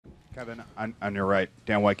Kevin, on your right,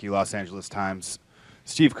 Dan Wyke, Los Angeles Times.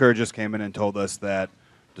 Steve Kerr just came in and told us that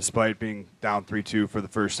despite being down 3-2 for the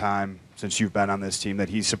first time since you've been on this team, that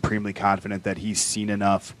he's supremely confident that he's seen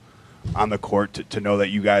enough on the court to know that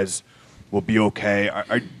you guys will be okay.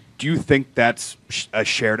 Do you think that's a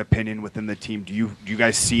shared opinion within the team? Do you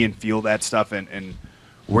guys see and feel that stuff, and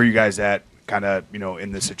where are you guys at kind of,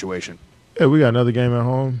 in this situation? Yeah, we got another game at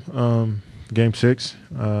home, game 6.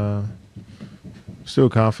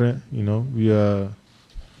 Still confident, we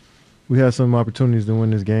had some opportunities to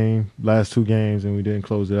win this game, last 2 games, and we didn't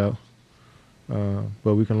close it out.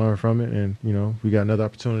 But we can learn from it, and we got another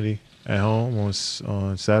opportunity at home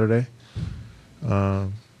on Saturday,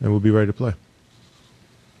 and we'll be ready to play.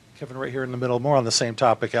 Kevin, right here in the middle, more on the same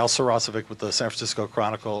topic. Al Sarasovic with the San Francisco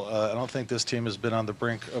Chronicle. I don't think this team has been on the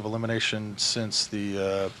brink of elimination since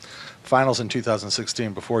the finals in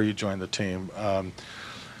 2016, before you joined the team.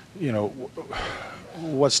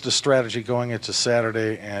 What's the strategy going into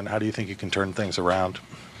Saturday, and how do you think you can turn things around?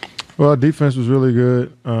 Well, our defense was really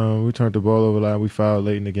good. We turned the ball over a lot. We fouled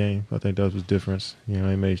late in the game. I think that was the difference.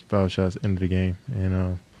 They made foul shots at the end of the game,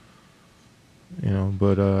 and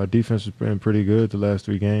but our defense has been pretty good the last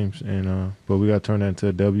 3 games, and but we got to turn that into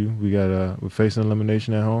a W. We're facing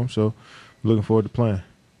elimination at home, so we're looking forward to playing.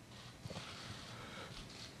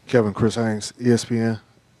 Kevin, Chris Haynes, ESPN.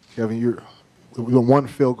 Kevin, we won 1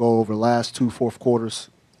 field goal over the last 2 fourth quarters.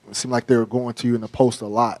 It seemed like they were going to you in the post a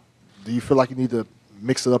lot. Do you feel like you need to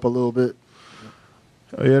mix it up a little bit?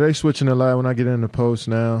 Yeah, they switching a lot when I get in the post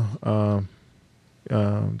now. I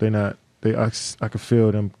can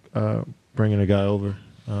feel them bringing a guy over.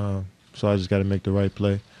 So I just got to make the right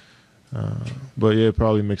play. But yeah,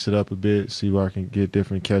 probably mix it up a bit, see where I can get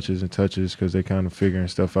different catches and touches, because they're kind of figuring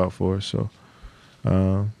stuff out for us. So,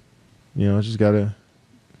 just got to,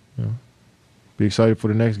 be excited for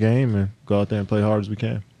the next game and go out there and play hard as we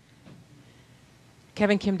can.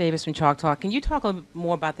 Kevin, Kim Davis from Chalk Talk. Can you talk a little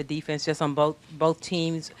more about the defense just on both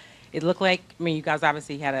teams? It looked like, you guys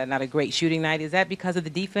obviously had not a great shooting night. Is that because of the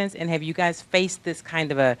defense? And have you guys faced this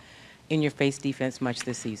kind of a in-your-face defense much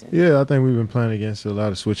this season? Yeah, I think we've been playing against a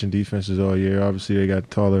lot of switching defenses all year. Obviously, they got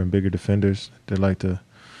taller and bigger defenders that like to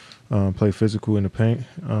play physical in the paint.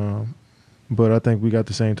 But I think we got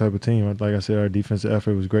the same type of team. Like I said, our defensive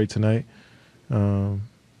effort was great tonight.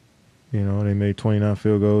 They made 29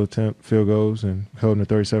 field goals and held them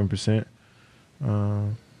to 37%.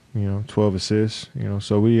 12 assists.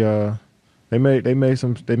 So they made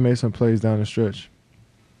some plays down the stretch.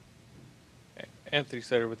 Anthony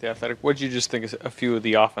Sutter with The Athletic. What did you just think of a few of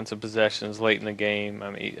the offensive possessions late in the game?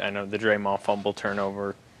 I know the Draymond fumble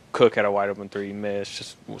turnover, Cook had a wide open 3 missed,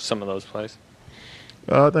 just some of those plays.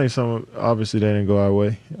 I think obviously they didn't go our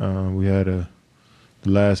way. We had the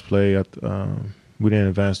last play. We didn't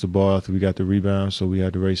advance the ball after we got the rebound, so we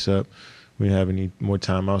had to race up. We didn't have any more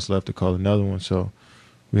timeouts left to call another one, so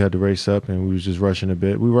we had to race up, and we was just rushing a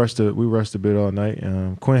bit. We rushed a bit all night.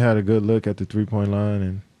 Quinn had a good look at the 3-point line,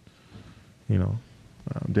 and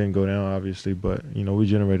didn't go down obviously, but we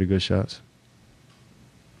generated good shots.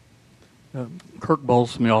 Kirk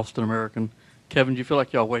Bowles from the Austin American. Kevin, do you feel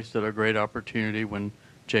like y'all wasted a great opportunity when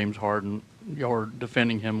James Harden, y'all were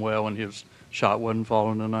defending him well and his shot wasn't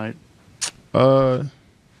falling tonight? Yeah,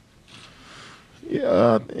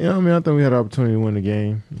 I think we had an opportunity to win the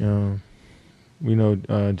game. We know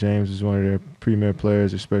James is one of their premier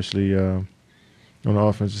players, especially on the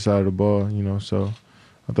offensive side of the ball. So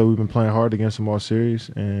I thought we've been playing hard against them all series,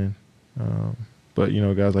 and but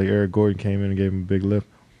guys like Eric Gordon came in and gave him a big lift.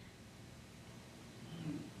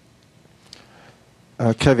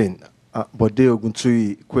 Kevin, Bode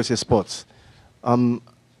Oguntui, Kwesi Sports.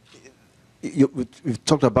 We've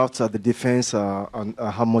talked about the defense and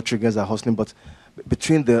how much you guys are hustling, but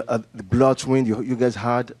between the blowout win you guys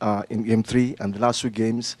had in Game 3 and the last 2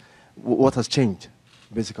 games, what has changed,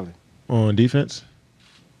 basically? On defense?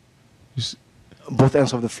 Both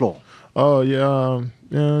ends of the floor. Oh, yeah.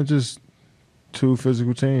 Just 2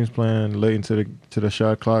 physical teams playing late into the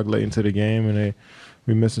shot clock, late into the game, and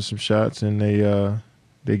we missing some shots, and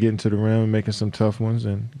they get into the rim and making some tough ones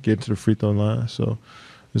and get to the free throw line. So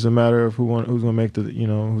it's a matter of who's going to make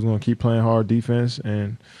who's going to keep playing hard defense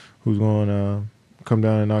and who's going to come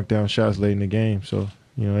down and knock down shots late in the game. So,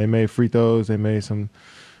 they made free throws. They made some,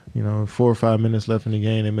 4 or 5 minutes left in the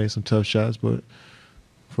game. They made some tough shots, but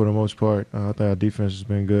for the most part, I think our defense has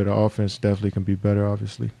been good. Our offense definitely can be better,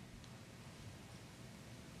 obviously.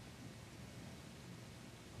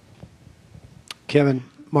 Kevin,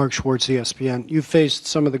 Mark Schwartz, ESPN. You've faced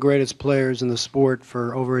some of the greatest players in the sport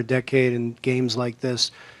for over a decade in games like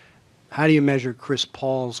this. How do you measure Chris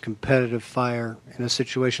Paul's competitive fire in a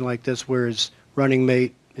situation like this where his running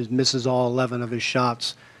mate misses all 11 of his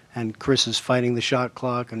shots, and Chris is fighting the shot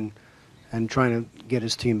clock and trying to get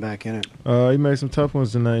his team back in it. He made some tough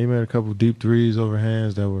ones tonight. He made a couple deep threes over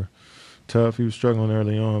hands that were tough. He was struggling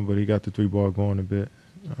early on, but he got the 3-ball going a bit.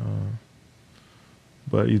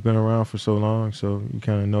 But he's been around for so long, so you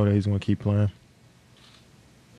kind of know that he's going to keep playing.